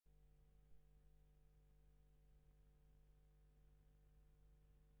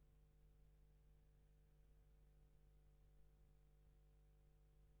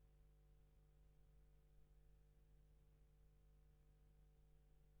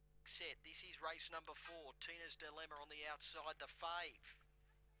set. This is race number 4. Tina's Dilemma on the outside, the fave.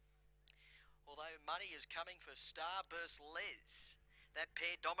 Although money is coming for Starburst Les. That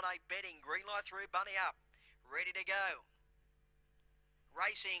pair dominate betting. Green light through, bunny up. Ready to go.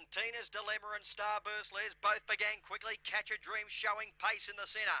 Racing, Tina's Dilemma and Starburst Les both began quickly. Catch a Dream showing pace in the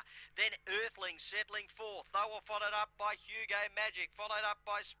centre. Then Earthling settling fourth. They were followed up by Hugo Magic, followed up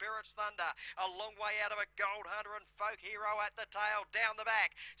by Spirit's Thunder. A long way out of a Gold Hunter and Folk Hero at the tail. Down the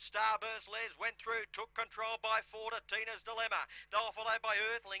back, Starburst Les went through, took control by 4 to Tina's Dilemma. They were followed by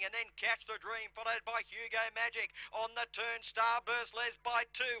Earthling and then Catch the Dream, followed by Hugo Magic. On the turn, Starburst Les by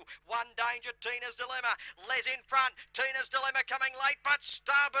 2. One danger, Tina's Dilemma. Les in front, Tina's Dilemma coming late, but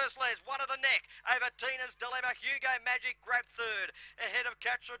Starburst Les, one at the neck over Tina's Dilemma. Hugo Magic grabbed third, ahead of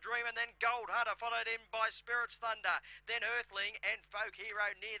Catch the Dream, and then Gold Hunter, followed in by Spirit's Thunder. Then Earthling and Folk Hero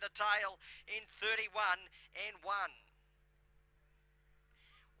near the tail in 31 and 1.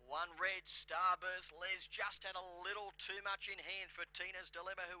 One red, Starburst Les just had a little too much in hand for Tina's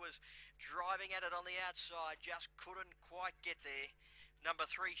Dilemma, who was driving at it on the outside, just couldn't quite get there. Number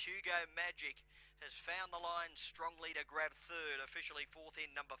 3, Hugo Magic, has found the line strongly to grab third. Officially fourth in,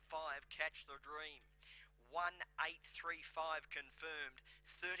 number 5, Catch the Dream. 1835 confirmed.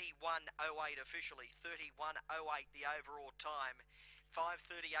 31.08 officially. 31.08 the overall time.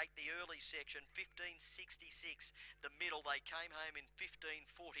 5:38 the early section, 15:66 the middle. They came home in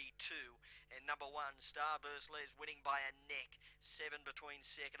 15:42, and number 1, Starburst Les, winning by a neck. 7 between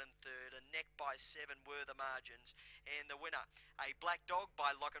second and third. A neck by 7 were the margins, and the winner, a black dog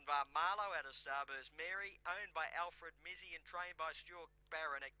by Lochinvar Marlowe out of Starburst Mary, owned by Alfred Mizzy and trained by Stuart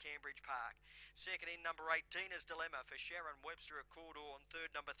Barron at Cambridge Park. Second in, number 8, Tina's Dilemma for Sharon Webster at Cawdor, and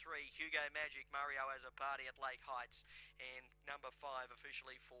third, number 3, Hugo Magic, Mario as a party at Lake Heights, and number 5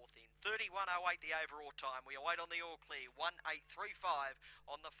 officially fourth in. 31.08 the overall time. We await on the all clear. 1835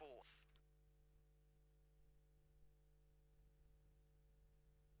 on the fourth.